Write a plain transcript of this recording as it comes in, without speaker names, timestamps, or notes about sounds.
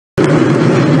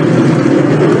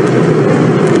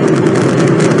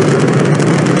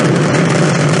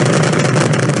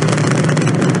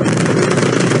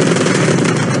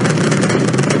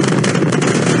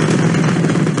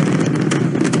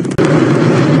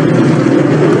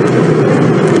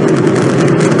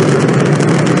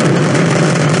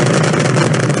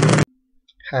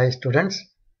Hi students,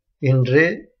 இன்று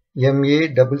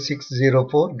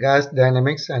MA-6604 Gas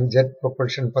Dynamics and Jet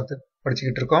Propulsion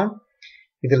படிச்சுக்கிட்டு இருக்கோம்.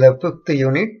 இதில் 5th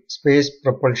யூனிட் Space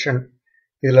Propulsion.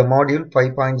 இதில் மாடியூல்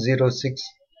 5.06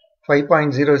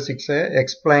 5.06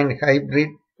 Explain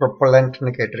Hybrid Propellant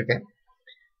கேட்டிருக்கேன்.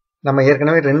 நம்ம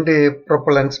ஏற்கனவே 2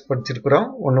 propellants படிச்சிருக்கிறோம்.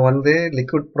 ஒன்று வந்து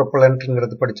liquid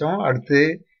propellantங்கிறது படித்தோம், அடுத்து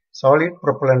solid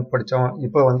propellant படித்தோம்,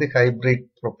 இப்போ வந்து hybrid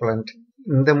propellant.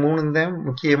 இந்த 3 தான்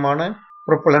முக்கியமான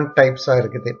propellant types-ஆ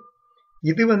இருக்குது.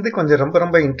 இது வந்து கொஞ்சம்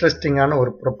ரொம்ப இன்ட்ரெஸ்டிங்கான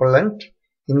ஒரு propellant.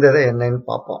 இந்த இதை என்னன்னு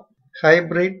பார்ப்போம்.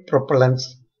 Hybrid propellants.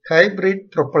 Hybrid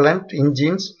propellant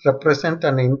engines represent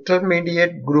an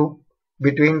intermediate group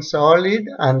between solid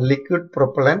and liquid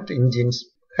propellant engines.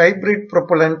 Hybrid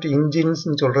propellant engines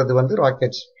சொல்றது வந்து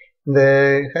ராக்கெட்ஸ். இந்த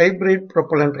hybrid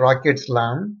propellant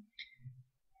ராக்கெட்ஸ்லாம்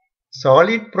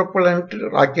solid propellant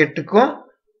ராக்கெட்டுக்கும்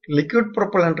liquid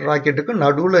propellant ராக்கெட்டுக்கும்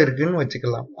நடுவுல இருக்குன்னு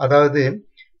வச்சுக்கலாம். அதாவது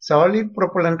solid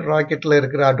propellant ராக்கெட்ல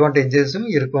இருக்கிற அட்வான்டேஜஸும்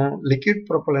இருக்கும், liquid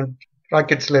propellant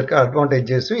ராக்கெட்ஸ்ல இருக்க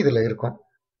அட்வான்டேஜஸும் இதுல இருக்கும்.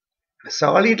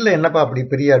 சாலிட்ல என்னப்பா அப்படி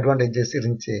பெரிய அட்வான்டேஜஸ்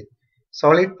இருந்துச்சு?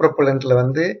 சாலிட் ப்ரொப்பலண்ட்ல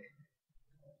வந்து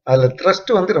அதுல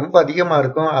த்ரஸ்ட் வந்து ரொம்ப அதிகமா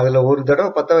இருக்கும். அதுல ஒரு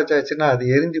தடவை பத்த வச்சாச்சுன்னா அது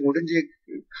எரிஞ்சு முடிஞ்சு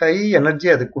ஹை எனர்ஜி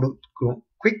அது கொடுக்கும்.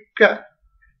 குவிக்கா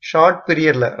ஷார்ட்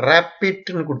பீரியட்ல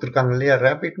ரேபிட்னு கொடுத்துருக்காங்க இல்லையா?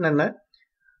 ரேபிட்னு என்ன?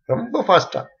 ரொம்ப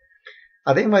ஃபாஸ்டா.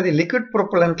 அதே மாதிரி லிக்விட்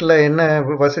ப்ரொப்பலண்ட்ல என்ன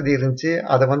வசதி இருந்துச்சு?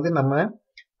 அதை வந்து நம்ம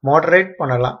மாடரேட்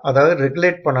பண்ணலாம், அதாவது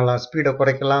ரெகுலேட் பண்ணலாம், ஸ்பீடை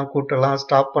குறைக்கலாம், கூட்டலாம்,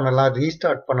 ஸ்டாப் பண்ணலாம்,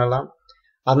 ரீஸ்டார்ட் பண்ணலாம்.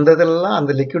 அந்த இதெல்லாம்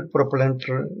அந்த லிக்விட் ப்ரொப்பலண்ட்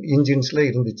இன்ஜின்ஸ்ல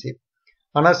இருந்துச்சு.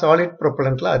 ஆனால் சாலிட்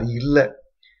ப்ரொப்பலண்ட்ல அது இல்லை.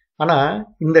 ஆனால்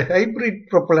இந்த ஹைப்ரிட்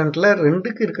ப்ரொப்பலண்ட்ல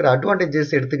ரெண்டுக்கு இருக்கிற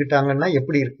அட்வான்டேஜஸ் எடுத்துக்கிட்டாங்கன்னா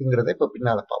எப்படி இருக்குங்கிறத இப்போ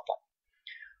பின்னால பார்ப்போம்.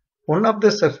 One of the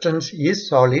substance is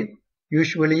solid,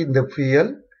 usually இந்த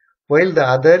fuel, while the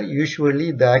other usually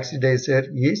the oxidizer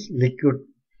is liquid.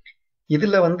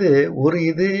 இதுல வந்து ஒரு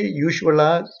இது யூஸ்வலா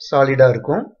சாலிடா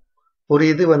இருக்கும், ஒரு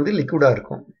இது வந்து லிக்விடா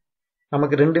இருக்கும்.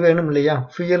 நமக்கு 2 வேணும் இல்லையா?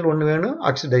 ஃபியூயல் ஒன்று வேணும்,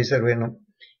 ஆக்சிடைசர் வேணும்.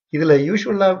 இதுல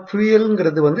யூஸ்வலா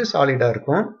ஃபியூயல்ங்கிறது வந்து சாலிடா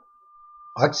இருக்கும்,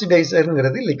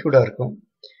 ஆக்சிடைசர்ங்கிறது லிக்விடா இருக்கும்.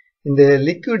 இந்த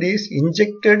liquid is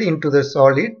injected into the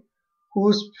solid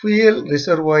whose fuel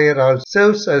reservoir also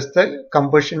serves as the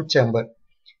combustion chamber.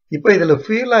 இப்போ இதுல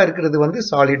ஃபியூலா இருக்கிறது வந்து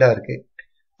சாலிடா இருக்கு.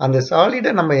 அந்த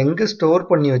சாலிடை நம்ம எங்க ஸ்டோர்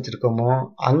பண்ணி வச்சிருக்கோமோ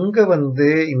அங்க வந்து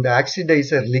இந்த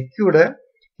ஆக்சிடைசர் லிக்விட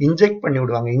இன்ஜெக்ட் பண்ணி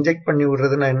விடுவாங்க. இன்ஜெக்ட் பண்ணி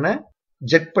விடுறதுன்னா என்ன?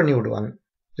 ஜெட் பண்ணி விடுவாங்க.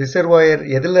 ரிசர்வாயர்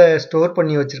எதுல ஸ்டோர்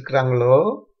பண்ணி வச்சிருக்கிறாங்களோ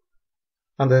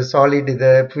அந்த சாலிட் இத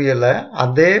ஃபியூயலை,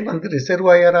 அதே வந்து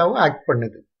ரிசர்வாயராகவும் ஆக்ட்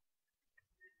பண்ணுது.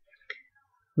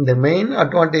 The main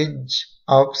advantage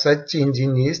of such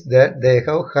engine is that they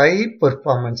have high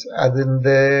performance. அது இந்த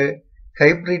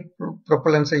ஹைப்ரிட்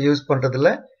ப்ரொப்பலன்ஸை யூஸ் பண்றதுல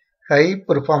ஹை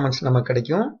பெர்ஃபார்மன்ஸ் நமக்கு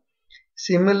கிடைக்கும்.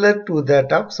 Similar to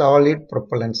that of solid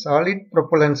ப்ரொப்பலன்ஸ். Solid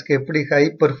ப்ரொப்பலன்ஸ்க்கு எப்படி ஹை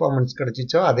பெர்ஃபார்மன்ஸ்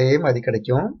கிடைச்சிச்சோ அதே மாதிரி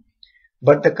கிடைக்கும்.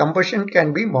 But the combustion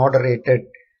can be moderated.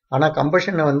 ஆனால்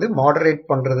கம்பஷனை வந்து மாடரேட்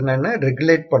பண்றதுன்னா என்ன?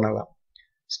 ரெகுலேட் பண்ணலாம்.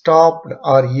 Stopped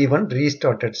R even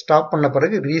restarted. Stop பண்ண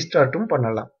பிறகு ரீஸ்டார்ட்டும்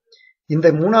பண்ணலாம். இந்த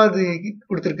மூணாவது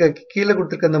கொடுத்துருக்க கீழே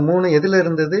கொடுத்துருக்க இந்த 3 எதுல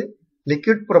இருந்தது?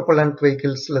 லிக்விட் ப்ரொப்பலண்ட்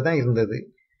வெஹிக்கிள்ஸ்ல தான் இருந்தது.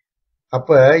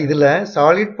 அப்ப இதுல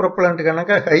சாலிட் ப்ரொப்பலண்ட்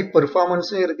கணக்கா ஹை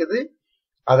பெர்ஃபார்மன்ஸும் இருக்குது,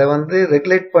 அதை வந்து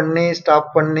ரெகுலேட் பண்ணி ஸ்டாப்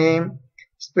பண்ணி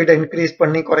ஸ்பீடை இன்க்ரீஸ்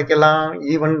பண்ணி குறைக்கலாம்,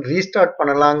 ஈவன் ரீஸ்டார்ட்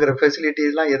பண்ணலாங்கிற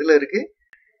ஃபெசிலிட்டிஸ்லாம் எதுல இருக்கு?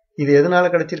 இது எதனால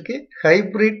கிடைச்சிருக்கு?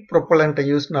 ஹைப்ரிட் ப்ரொப்பலண்ட்டை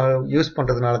யூஸ்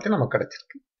பண்றதுனால தான் நமக்கு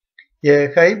கிடைச்சிருக்கு. A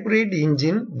hybrid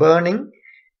engine burning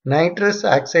nitrous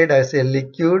oxide as a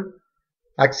liquid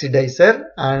oxidizer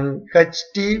and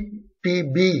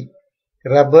HTPB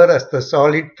rubber as the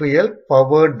solid fuel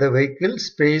powered the vehicle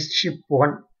Spaceship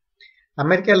 1.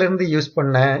 அமெரிக்கால இருந்து யூஸ்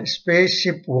பண்ண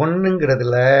ஸ்பேஸ்ஷிப்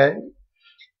 1ங்கிறதுல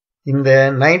இந்த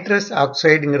நைட்ரஸ்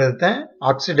ஆக்சைடுங்கிறது தான்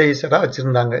ஆக்சிடைசரா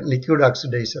வச்சிருந்தாங்க, லிக்விட்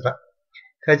ஆக்சிடைசரா.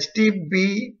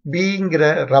 HTPBங்கிற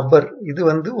ரப்பர் இது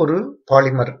வந்து ஒரு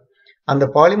பாலிமர். அந்த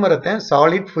பாலிமரை தான்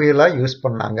சாலிட் ஃபியூயலா யூஸ்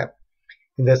பண்ணாங்க.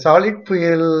 இந்த சாலிட்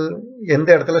ஃபியூயல் எந்த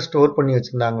இடத்துல ஸ்டோர் பண்ணி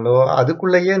வச்சிருந்தாங்களோ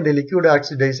அதுக்குள்ளேயே இந்த லிக்விட்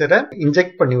ஆக்சிடைசரை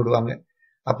இன்ஜெக்ட் பண்ணி விடுவாங்க.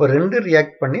 அப்போ 2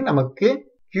 ரியாக்ட் பண்ணி நமக்கு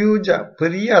ஹியூஜா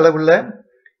பெரிய அளவுல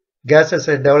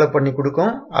கேஸஸை டெவலப் பண்ணி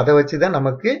கொடுக்கும். அதை வச்சுதான்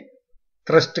நமக்கு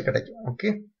த்ரஸ்ட் கிடைக்கும். ஓகே,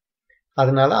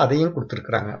 அதனால அதையும்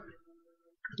கொடுத்துருக்குறாங்க.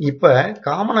 இப்ப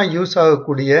காமனா யூஸ்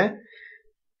ஆகக்கூடிய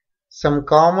some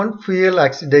common fuel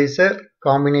oxidiser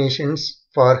combinations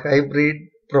for hybrid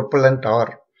propellant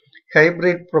R.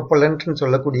 Hybrid ப்ரொப்பலண்ட்னு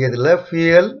சொல்லக்கூடியதுல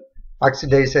fuel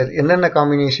oxidiser என்னென்ன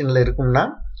காம்பினேஷன்ல இருக்கும்னா,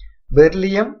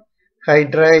 பெர்லியம்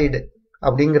ஹைட்ரைடு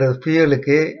அப்படிங்கிற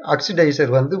ஃபியூயலுக்கு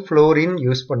ஆக்சிடைசர் வந்து புளோரின்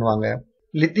யூஸ் பண்ணுவாங்க.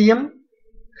 லித்தியம்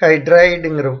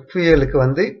ஹைட்ரைடுங்கிற ஃபியூயலுக்கு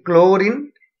வந்து குளோரின்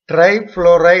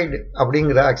ட்ரைஃப்ளோரைடு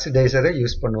அப்படிங்கிற ஆக்சிடைசரை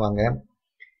யூஸ் பண்ணுவாங்க.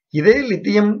 இதே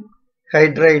லித்தியம்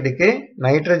ஹைட்ரைடுக்கு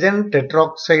நைட்ரஜன்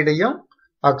டெட்ராக்சைடையும்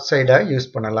ஆக்சைடாக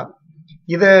யூஸ் பண்ணலாம்.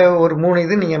 இதை ஒரு 3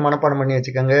 இது நீங்கள் மனப்பாடம் பண்ணி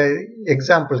வச்சுக்கோங்க.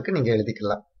 எக்ஸாம்பிளுக்கு நீங்கள்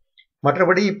எழுதிக்கலாம்.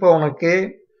 மற்றபடி இப்போ உனக்கு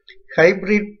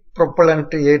ஹைப்ரிட்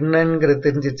ப்ரொப்பலண்ட் என்னங்கிறது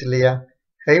தெரிஞ்சிச்சு இல்லையா?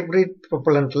 ஹைப்ரிட்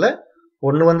ப்ரொப்பலண்ட்டில்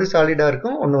ஒன்று வந்து சாலிடாக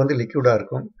இருக்கும், ஒன்று வந்து லிக்விடாக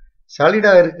இருக்கும்.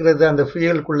 சாலிடாக இருக்கிறது அந்த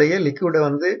ஃபியூயலுக்குள்ளேயே லிக்விடை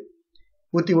வந்து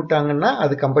ஊற்றி விட்டாங்கன்னா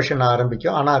அது கம்பஷன்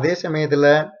ஆரம்பிக்கும். ஆனால் அதே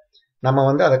சமயத்தில் நம்ம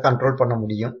வந்து அதை கண்ட்ரோல் பண்ண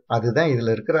முடியும். அதுதான்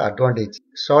இதில் இருக்கிற அட்வான்டேஜ்.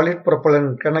 சாலிட்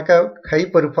ப்ரொப்பலண்ட் கணக்காக ஹை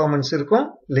பெர்ஃபார்மன்ஸ் இருக்கும்,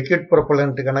 லிக்விட்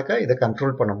ப்ரொப்பலண்ட் கணக்காக இதை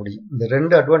கண்ட்ரோல் பண்ண முடியும். இந்த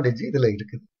 2 அட்வான்டேஜ் இதில்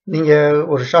இருக்குது. நீங்கள்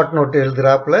ஒரு ஷார்ட் நோட்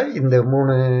எழுதுறாப்புல இந்த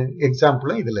 3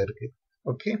 எக்ஸாம்பிளும் இதில் இருக்குது.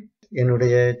 ஓகே,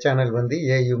 என்னுடைய சேனல் வந்து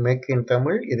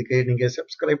AUmech-in-tamil. இதுக்கு நீங்கள்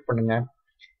சப்ஸ்கிரைப் பண்ணுங்கள்.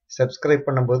 சப்ஸ்கிரைப்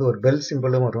பண்ணும்போது ஒரு பெல்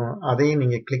சிம்பிளும் வரும், அதையும்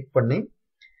நீங்கள் கிளிக் பண்ணி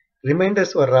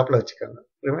ரிமைண்டர்ஸ் வர்றாப்புல வச்சுக்கோங்க.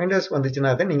 ரிமைண்டர்ஸ்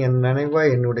வந்துச்சுன்னா தான் நீங்கள்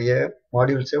நினைவாக என்னுடைய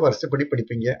மாடியூல்ஸை வருஷப்படி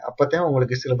படிப்பீங்க. அப்போ தான்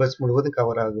உங்களுக்கு சிலபஸ் முழுவதும்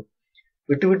கவர் ஆகும்.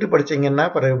 விட்டு விட்டு படிச்சிங்கன்னா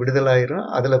பிறகு விடுதலாயிரும்.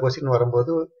 அதில் கொஸ்டின்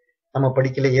வரும்போது நம்ம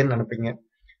படிக்கலையேன்னு நினைப்பீங்க.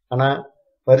 ஆனால்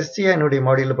வரிசையாக என்னுடைய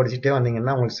மாடியூலில் படிச்சுட்டே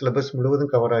வந்தீங்கன்னா உங்களுக்கு சிலபஸ்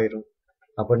முழுவதும் கவர் ஆயிரும்.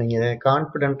 அப்போ நீங்கள்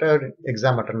கான்ஃபிடென்ட்டாக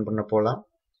எக்ஸாம் அட்டன் பண்ண போகலாம்.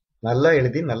 நல்லா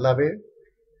எழுதி நல்லாவே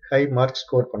ஹை மார்க்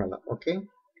ஸ்கோர் பண்ணலாம். Okay,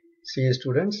 see you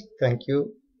students. Thank you.